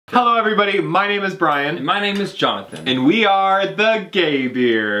Hello everybody, my name is Brian. And my name is Jonathan. And we are the Gay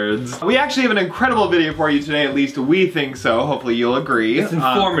Beards. We actually have an incredible video for you today, at least we think so. Hopefully you'll agree. It's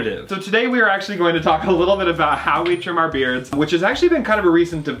informative. So today we are actually going to talk a little bit about how we trim our beards, which has actually been kind of a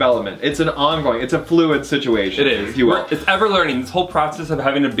recent development. It's an ongoing, it's a fluid situation. It is. If you will. It's ever learning. This whole process of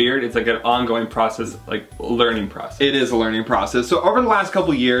having a beard, it's like an ongoing process, like learning process. It is a learning process. So over the last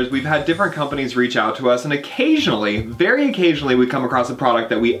couple years, we've had different companies reach out to us, and occasionally, very occasionally, we come across a product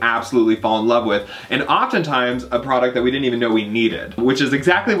that we absolutely fall in love with, and oftentimes a product that we didn't even know we needed, which is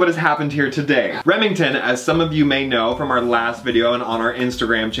exactly what has happened here today. Remington, as some of you may know from our last video and on our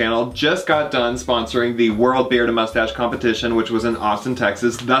Instagram channel, just got done sponsoring the World Beard and Mustache Competition, which was in Austin,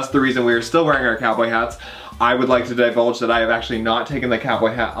 Texas. That's the reason we are still wearing our cowboy hats. I would like to divulge that I have actually not taken the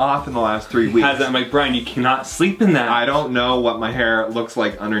cowboy hat off in the last 3 weeks. I'm like, Brian, you cannot sleep in that. I don't know what my hair looks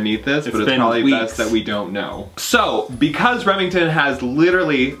like underneath this, but it's probably best that we don't know. So, because Remington has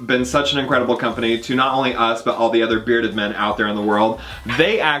literally been such an incredible company to not only us, but all the other bearded men out there in the world,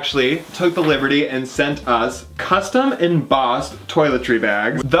 they actually took the liberty and sent us custom embossed toiletry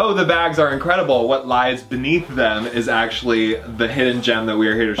bags. Though the bags are incredible, what lies beneath them is actually the hidden gem that we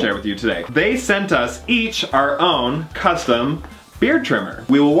are here to share with you today. They sent us each our own custom beard trimmer.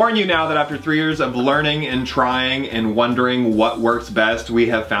 We will warn you now that after 3 years of learning and trying and wondering what works best, we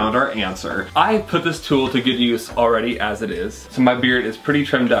have found our answer. I put this tool to good use already as it is, so my beard is pretty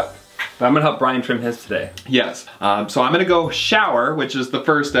trimmed up. But I'm gonna help Brian trim his today. Yes, so I'm gonna go shower, which is the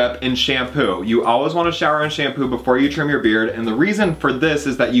first step, in shampoo. You always wanna shower and shampoo before you trim your beard, and the reason for this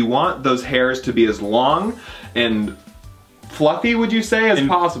is that you want those hairs to be as long and fluffy, would you say, as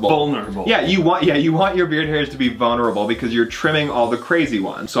possible. Vulnerable. Yeah, you want your beard hairs to be vulnerable because you're trimming all the crazy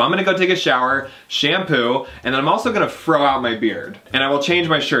ones. So I'm gonna go take a shower, shampoo, and then I'm also gonna fro out my beard. And I will change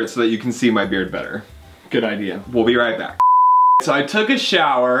my shirt so that you can see my beard better. Good idea. We'll be right back. So I took a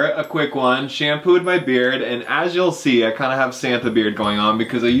shower, a quick one, shampooed my beard, and as you'll see, I kind of have Santa beard going on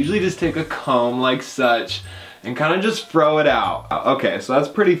because I usually just take a comb like such and kind of just fro it out. Okay, so that's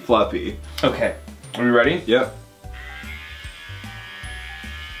pretty fluffy. Okay, are we ready? Yep.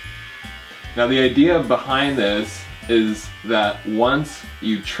 Now the idea behind this is that once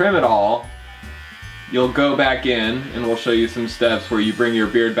you trim it all, you'll go back in and we'll show you some steps where you bring your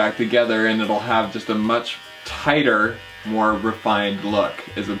beard back together and it'll have just a much tighter, more refined look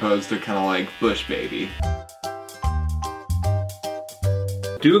as opposed to kind of like bush baby.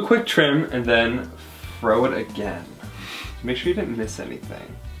 Do a quick trim and then fro it again. Make sure you didn't miss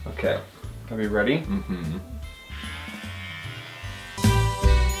anything. Okay, are we ready? Mm-hmm.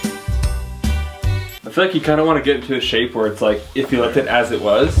 I feel like you kind of want to get into a shape where it's like, if you left it as it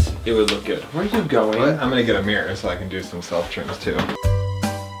was, it would look good. Where are you going? What? I'm gonna get a mirror so I can do some self trims too.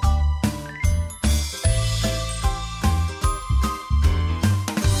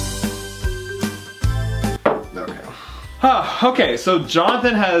 Okay, so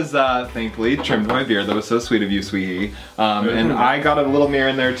Jonathan has thankfully trimmed my beard. That was so sweet of you, sweetie. And I got a little mirror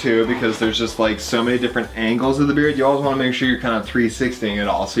in there too because there's just like so many different angles of the beard. You always want to make sure you're kind of 360ing it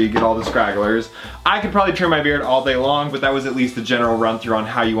all so you get all the scragglers. I could probably trim my beard all day long, but that was at least the general run through on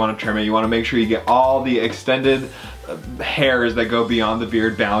how you want to trim it. You want to make sure you get all the extended hairs that go beyond the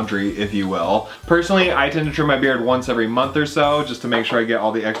beard boundary, if you will. Personally, I tend to trim my beard once every month or so just to make sure I get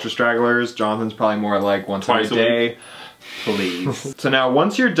all the extra stragglers. Jonathan's probably more like once every day. Please. So now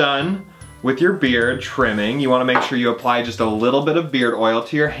once you're done with your beard trimming, you want to make sure you apply just a little bit of beard oil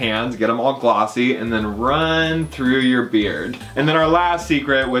to your hands, get them all glossy, and then run through your beard. And then our last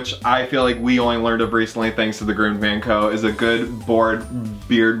secret, which I feel like we only learned of recently thanks to the Grooming Co, is a good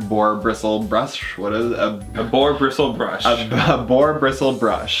beard boar bristle brush. What is it? A boar bristle brush. A boar bristle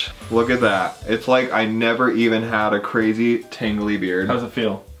brush. Look at that. It's like I never even had a crazy tingly beard. How does it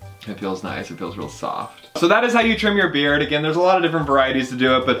feel? It feels nice, it feels real soft. So that is how you trim your beard. Again, there's a lot of different varieties to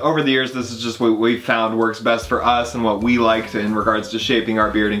do it, but over the years, this is just what we found works best for us and what we liked in regards to shaping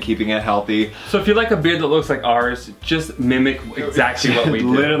our beard and keeping it healthy. So if you like a beard that looks like ours, just mimic exactly what we did.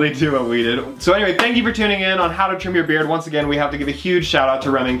 Literally do what we did. So anyway, thank you for tuning in on how to trim your beard. Once again, we have to give a huge shout out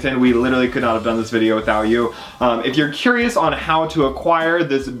to Remington. We literally could not have done this video without you. If you're curious on how to acquire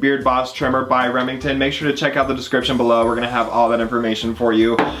this Beard Boss trimmer by Remington, make sure to check out the description below. We're gonna have all that information for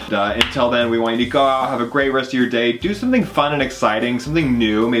you. Until then, we want you to go out, have a great rest of your day, do something fun and exciting, something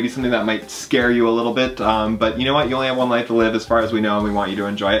new, maybe something that might scare you a little bit, but you know what, you only have one life to live as far as we know, and we want you to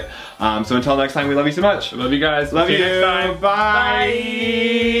enjoy it. So until next time, we love you so much. Love you guys. Love you. See you next time. Bye. Bye.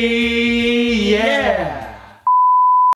 Yeah.